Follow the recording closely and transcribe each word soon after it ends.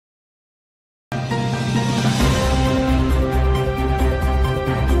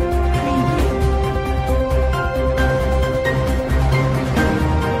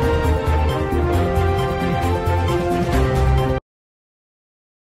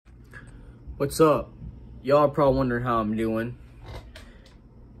What's up? Y'all are probably wondering how I'm doing.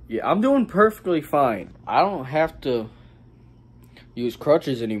 Yeah, I'm doing perfectly fine. I don't have to use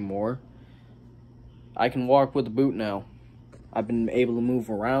crutches anymore. I can walk with a boot now. I've been able to move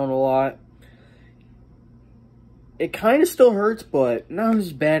around a lot. It kind of still hurts, but not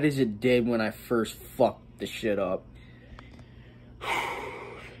as bad as it did when I first fucked the shit up.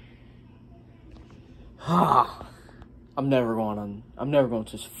 I'm never going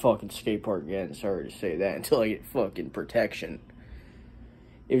to this fucking skate park again. Sorry to say that, until I get fucking protection.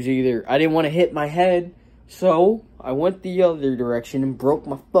 It was either I didn't want to hit my head, so I went the other direction and broke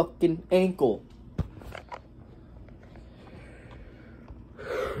my fucking ankle.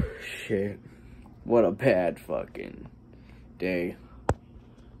 Shit. What a bad fucking day.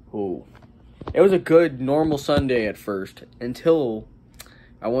 Ooh. It was a good, normal Sunday at first, until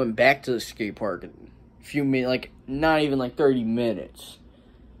I went back to the skate park in a few minutes, like, not even like 30 minutes.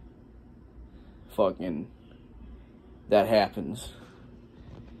 Fucking, that happens.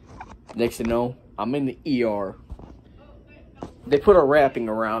 Next thing you know, I'm in the ER. They put a wrapping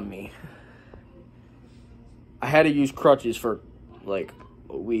around me. I had to use crutches for, like,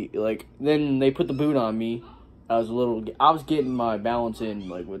 a week. Like, then they put the boot on me. I was getting my balance in,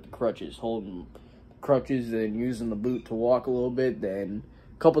 like, with the crutches, holding crutches and using the boot to walk a little bit. Then,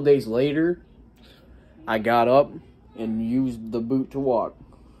 a couple days later, I got up and used the boot to walk.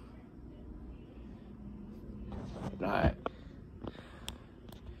 And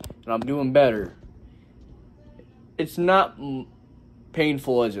I'm doing better. It's not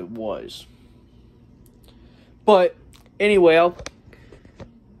painful as it was. But, anyway, I'll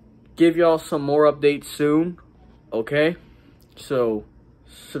give y'all some more updates soon. Okay? So,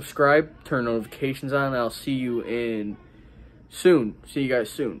 subscribe, turn notifications on, and I'll see you soon. See you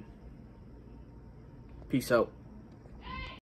guys soon. Peace out.